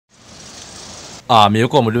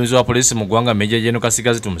Amyuka omuduumizi wa poliisi mu Ggwanga Maj Gen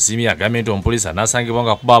Katsigazi Tumusiime agambye nti omupoliisi anaasangibwa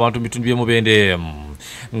ng'akuba abantu mu bitundu by'e Mubende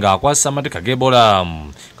ng'akwasisa amateeka g'Ebola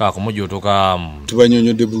kaakumujjutuka.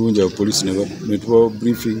 Tubanyonyodde bulungi abapoliisi ne tubawa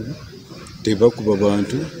briefing, tebakuba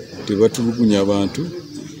bantu, tebatulugunya abantu,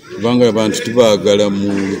 kubanga abantu tubaagala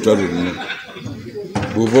mu lutalo luno.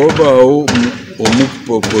 Bw'oba obaawo omu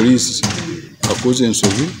ku poliisi akoze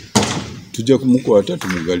ensobi, tujja kumukwata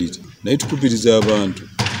tumugalire, naye tukubiriza abantu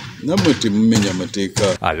namwe temumenya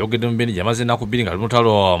amateeka. Abyogeredde Mubende yamaze ennaku bbiri nga ali mu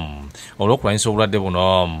lutalo olw'okulwanyisa obulwadde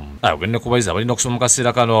buno. Ayogedde ne ku bayizi abalina okusoma mu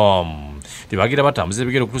kaseera kano tebagira batambuza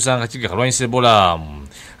ebigere okutuusa nga kiga kalwanyisa Ebola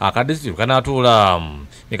akadisitulikiti kanaatuula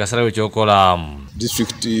ne kasalawo ekyokola.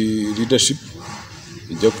 District leadership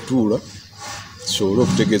ejja kutuula tusobole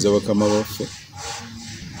okutegeeza bakama baffe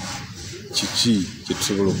kiki kye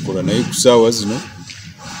tusobola okukola, naye ku ssaawa zino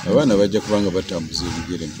abaana bajja kubanga batambuza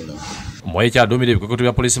ebigere mpola. Mwoyo ekyaduumira ebikukutu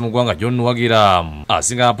bya poliisi mu ggwanga John Wagira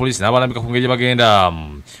asinga abapoliisi n'abalambika ku ngeri gye bagenda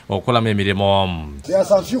okukolamu emirimu. There are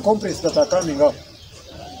some few complaints that are coming up.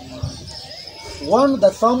 One,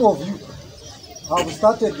 that some of you have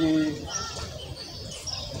started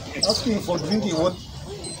asking for drinking water.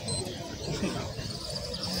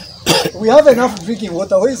 We have enough drinking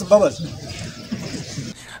water. Where is Babas?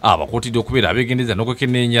 Abakuutidde okubeera abeegendereza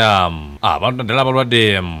n'okwekenneenya abantu naddala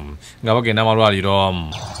abalwadde nga bagenda amalwaliro.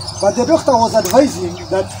 But the doctor was advising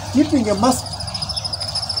that keeping a mask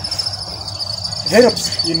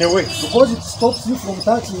helps in a way because it stops you from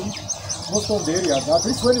touching most of the areas. At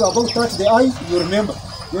least when you are about to touch the eye, you remember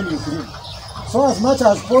when you clean. So as much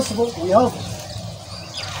as possible, we have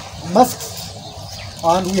masks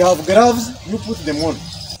and we have gloves, you put them on.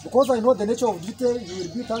 Because I know the nature of detail, you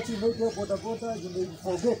will be touching maybe border, you may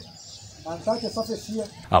forget and touch a surface here.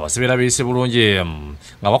 Abasibeera beeyise bulungi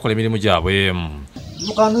nga bakola emirimu gyabwe.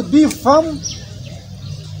 You can be firm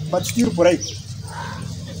but still polite.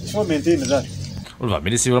 So maintain that. Oluva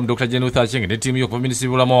minisitiri w'obulamu Dr. Jane Acheng ne ttiimu y'okuva minisitiri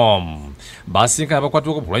w'obulamu baasinkana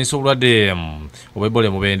abakwatibwako kulwanyisa obulwadde obwa Ebola e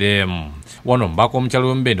Mubende. Wano omubaka omukyalo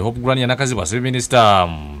w'Emubende Hope Gulani yanakazibwa asabye minisita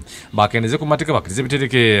bakendeze ku mateeka bakkirize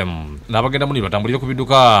ebitereke n'abagenda muli batambulire ku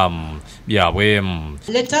bidduka byabwe.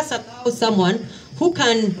 Let us allow someone who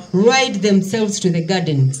can ride themselves to the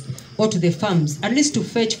gardens or to the farms, at least to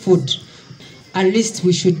fetch food. At least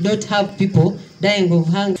we should not have people dying of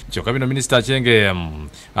hunger. Kyokka bino minisita Acheng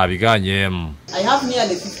abiganye. I have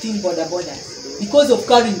nearly 15 border borders because of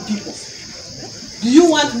carrying people. Do you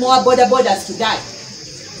want more border borders to die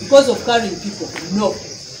because of carrying people? No,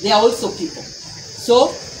 they are also people.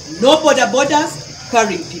 So no border borders,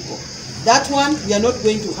 carrying people. That one we are not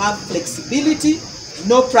going to have flexibility,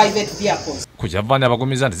 no private vehicles. Kujavani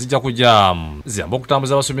abagumiza nti zijja kujja ziyamba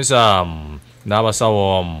okutambuza abasomesa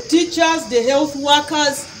n'abasawo. Teachers, the health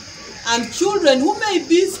workers and children who may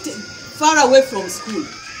be far away from school,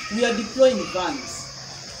 we are deploying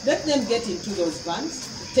vans. Let them get into those vans.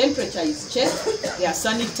 Temperature is checked, they are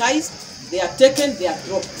sanitized, they are taken, they are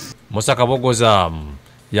dropped. Musa Kabogoza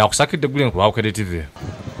yakusakidde Guleni ku AGATALIIKO TV.